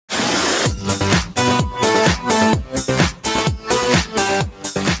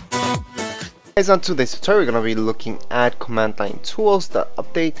Guys, on today's tutorial we're going to be looking at command line tools, the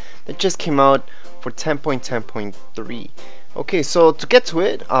update that just came out for 10.10.3. okay, so to get to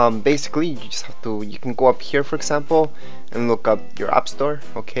it, basically you just have to, you can go up here for example and look up your app store.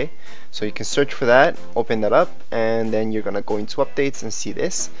 Okay, so you can search for that, open that up, and then you're gonna go into updates and see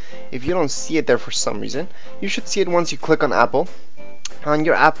this. If you don't see it there for some reason, you should see it once you click on Apple. On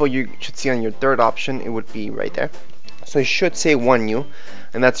your Apple, you should see on your third option, it would be right there. So it should say One New,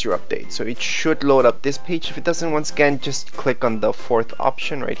 and that's your update. So it should load up this page. If it doesn't, once again, just click on the fifth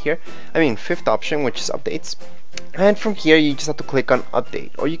option, which is updates. And from here, you just have to click on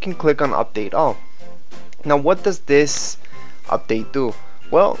update, or you can click on update all. Now, what does this update do?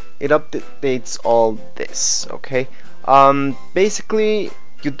 Well, it updates all this. Okay, basically,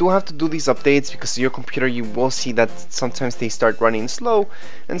 you do have to do these updates because your computer, you will see that sometimes they start running slow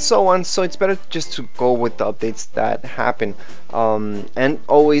and so on, so it's better just to go with the updates that happen. And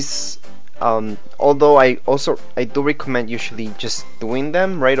always, although I do recommend usually just doing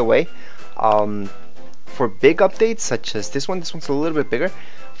them right away. For big updates such as this one's a little bit bigger.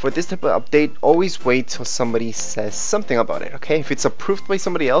 For this type of update, always wait till somebody says something about it. Okay, if it's approved by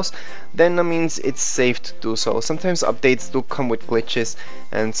somebody else, then that means it's safe to do so. Sometimes updates do come with glitches,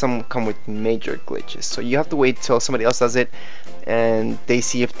 and some come with major glitches, so you have to wait till somebody else does it and they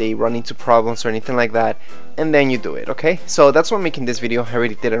see if they run into problems or anything like that, and then you do it. Okay, so that's why I'm making this video. I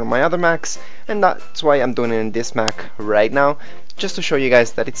already did it on my other Macs, and that's why I'm doing it in this Mac right now, just to show you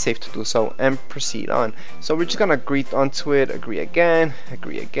guys that it's safe to do so and proceed on. So we're just gonna agree onto it, agree again,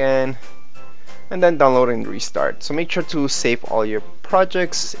 and then download and restart. So make sure to save all your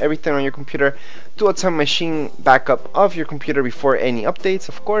projects, everything on your computer. Do a time machine backup of your computer before any updates,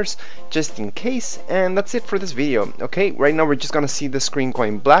 of course, just in case. And that's it for this video. Okay, right now we're just gonna see the screen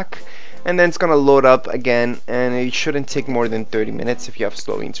going black, and then it's gonna load up again, and it shouldn't take more than 30 minutes if you have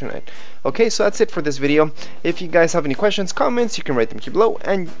slow internet. Okay, so that's it for this video. If you guys have any questions, comments, you can write them here below,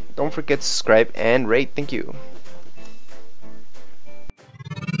 and don't forget to subscribe and rate. Thank you.